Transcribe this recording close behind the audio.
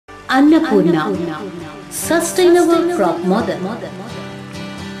Annapoorna, Sustainable Crop Model.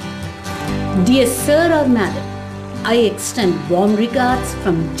 Dear Sir or Madam, I extend warm regards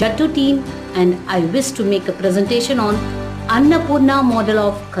from Jattu team and I wish to make a presentation on Annapoorna model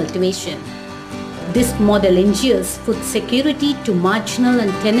of cultivation. This model ensures food security to marginal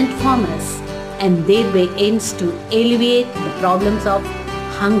and tenant farmers and thereby aims to alleviate the problems of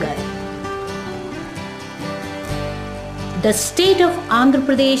hunger. The state of Andhra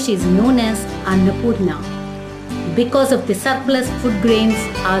Pradesh is known as Annapoorna. Because of the surplus food grains,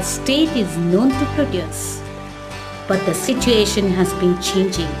 our state is known to produce. But the situation has been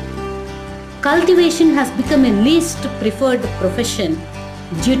changing. Cultivation has become a least preferred profession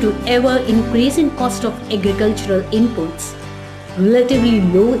due to ever increasing cost of agricultural inputs, relatively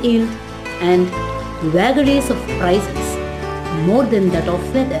low yield and vagaries of prices, more than that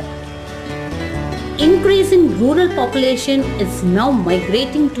of weather. Increasing rural population is now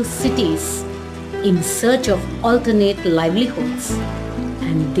migrating to cities in search of alternate livelihoods,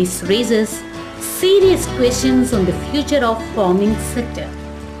 and this raises serious questions on the future of farming sector.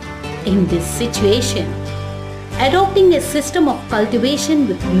 In this situation, adopting a system of cultivation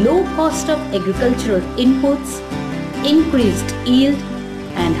with low cost of agricultural inputs, increased yield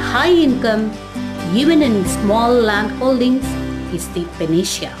and high income even in small land holdings is the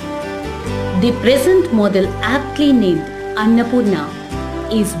panacea. The present model, aptly named Annapoorna,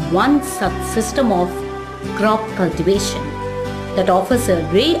 is one such system of crop cultivation that offers a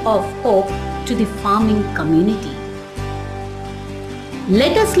ray of hope to the farming community.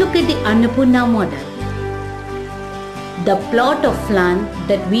 Let us look at the Annapoorna model. The plot of land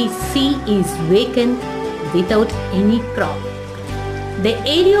that we see is vacant without any crop. The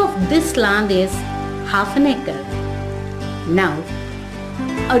area of this land is half an acre. Now,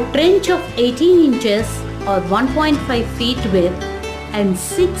 a trench of 18 inches or 1.5 feet width and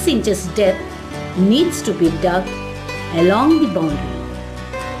 6 inches depth needs to be dug along the boundary.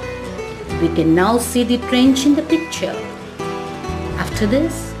 We can now see the trench in the picture. After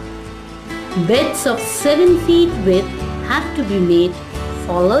this, beds of 7 feet width have to be made,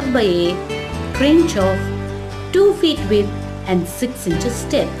 followed by a trench of 2 feet width and 6 inches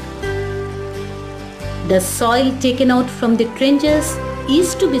depth. The soil taken out from the trenches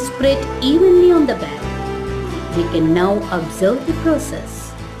is to be spread evenly on the bed. We can now observe the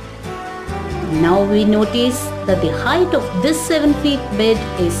process. Now we notice that the height of this 7 feet bed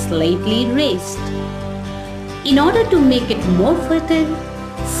is slightly raised. In order to make it more fertile,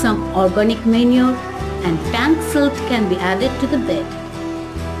 some organic manure and tank silt can be added to the bed.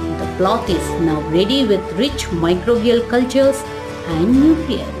 The plot is now ready with rich microbial cultures and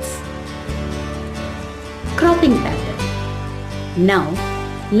nutrients. Cropping pattern. Now,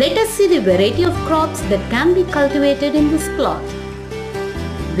 let us see the variety of crops that can be cultivated in this plot.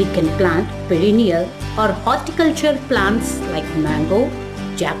 We can plant perennial or horticultural plants like mango,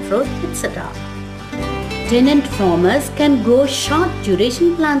 jackfruit, etc. Tenant farmers can grow short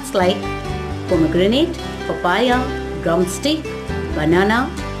duration plants like pomegranate, papaya, drumstick,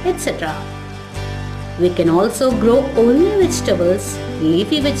 banana, etc. We can also grow only vegetables,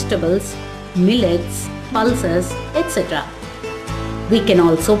 leafy vegetables, millets, pulses, etc. We can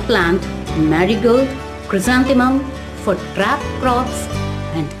also plant marigold, chrysanthemum for trap crops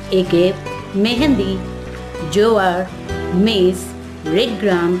and agave, mehendi, jowar, maize, red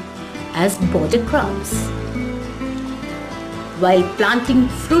gram as border crops. While planting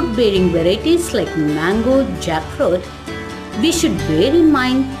fruit-bearing varieties like mango, jackfruit, we should bear in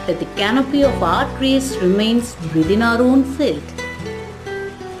mind that the canopy of our trees remains within our own field.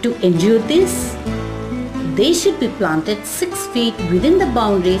 To ensure this, they should be planted 6 feet within the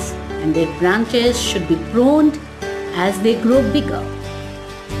boundaries and their branches should be pruned as they grow bigger.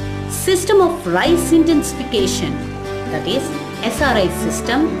 System of rice intensification, that is SRI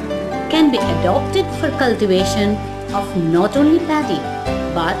system, can be adopted for cultivation of not only paddy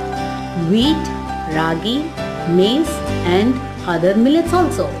but wheat, ragi, maize and other millets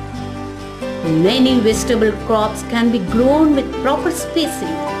also. Many vegetable crops can be grown with proper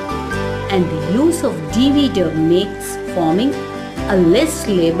spacing, and the use of de-weeder makes farming a less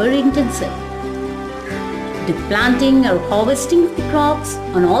labor-intensive. The planting or harvesting of the crops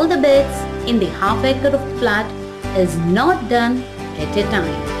on all the beds in the half acre of plat is not done at a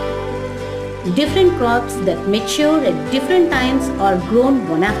time. Different crops that mature at different times are grown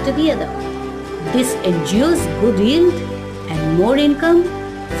one after the other. This ensures good yield and more income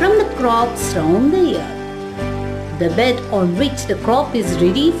from the crops round the year. The bed on which the crop is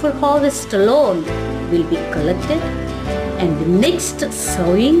ready for harvest alone will be collected and the next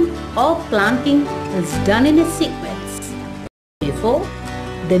sowing or planting is done in a sequence. Therefore,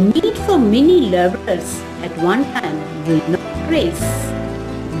 The need for many laborers at one time will not raise.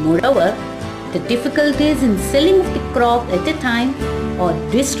 Moreover, the difficulties in selling the crop at a time or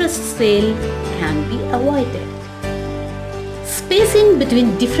distressed sale can be avoided. Spacing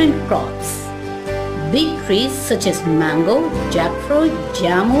between different crops. Big trees such as mango, jackfruit,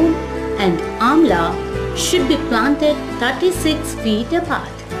 jamun and amla should be planted 36 feet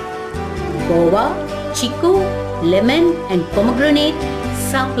apart. Guava, chiku, lemon and pomegranate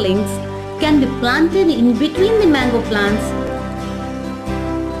saplings can be planted in between the mango plants.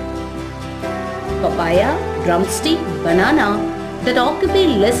 Papaya, drumstick, banana that occupy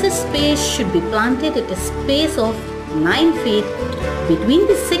lesser space should be planted at a space of 9 feet between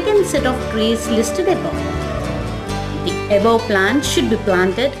the second set of trees listed above. The above plants should be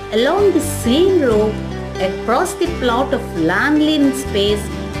planted along the same row across the plot of land-leaving space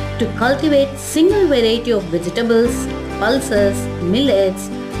to cultivate single variety of vegetables, pulses, millets,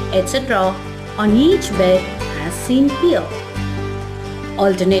 etc. on each bed as seen here.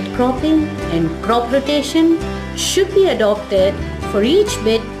 Alternate cropping and crop rotation should be adopted for each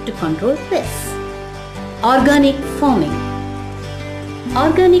bed to control pests. Organic farming.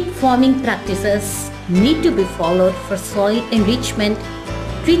 Organic farming practices need to be followed for soil enrichment,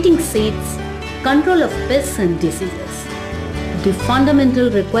 treating seeds, control of pests and diseases. The fundamental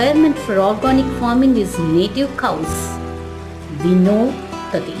requirement for organic farming is native cows. We know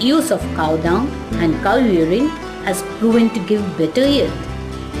that the use of cow dung and cow urine has proven to give better yield.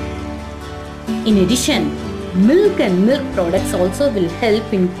 In addition, milk and milk products also will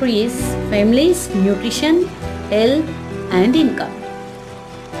help increase families' nutrition, health and income.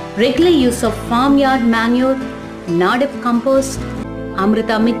 Regular use of farmyard manure, Nadab compost,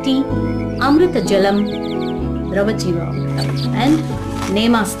 Amrita Mitti, Amrita Jalam, Dravajiva and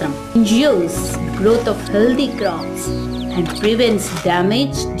Nemastram ensures growth of healthy crops and prevents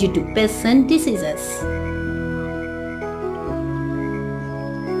damage due to pests and diseases.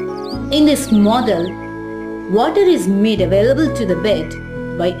 In this model, water is made available to the bed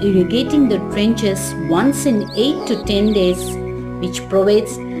by irrigating the trenches once in 8 to 10 days, which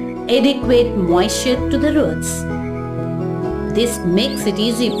provides adequate moisture to the roots. This makes it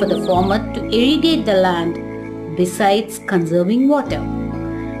easy for the farmer to irrigate the land besides conserving water.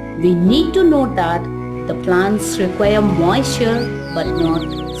 We need to note that the plants require moisture but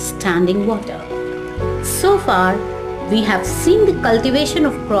not standing water. So far, we have seen the cultivation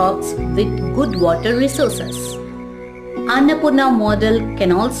of crops with good water resources. Annapoorna model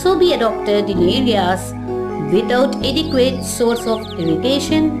can also be adopted in areas without adequate source of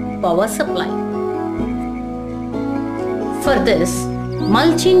irrigation power supply. For this,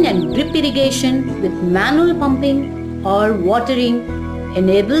 mulching and drip irrigation with manual pumping or watering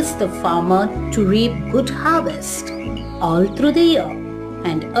enables the farmer to reap good harvest all through the year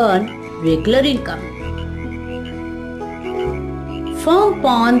and earn regular income. Farm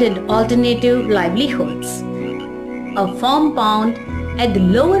pond and alternative livelihoods. A farm pond at the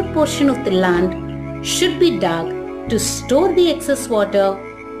lower portion of the land should be dug to store the excess water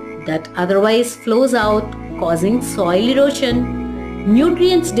that otherwise flows out, causing soil erosion,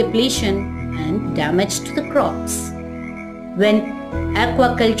 nutrients depletion and damage to the crops. When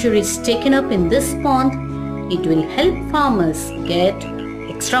aquaculture is taken up in this pond, it will help farmers get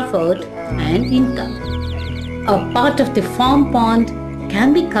extra food and income. A part of the farm pond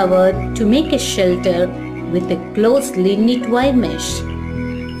can be covered to make a shelter with a closely knit wire mesh.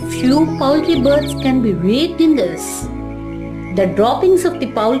 Few poultry birds can be reared in this. The droppings of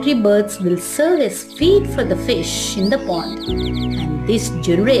the poultry birds will serve as feed for the fish in the pond, and this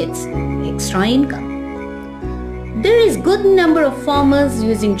generates extra income. There is good number of farmers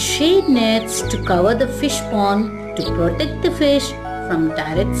using shade nets to cover the fish pond to protect the fish from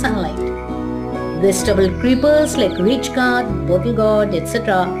direct sunlight. Vegetable creepers like ridge gourd, bottle gourd,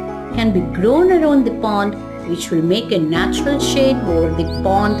 etc. can be grown around the pond, which will make a natural shade over the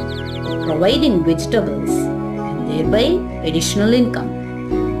pond, providing vegetables and thereby additional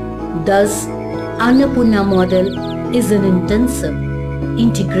income. Thus, Annapoorna model is an intensive,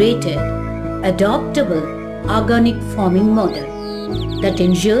 integrated, adaptable organic farming model that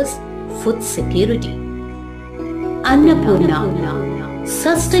ensures food security. Annapoorna,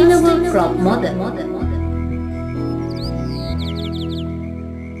 sustainable crop model.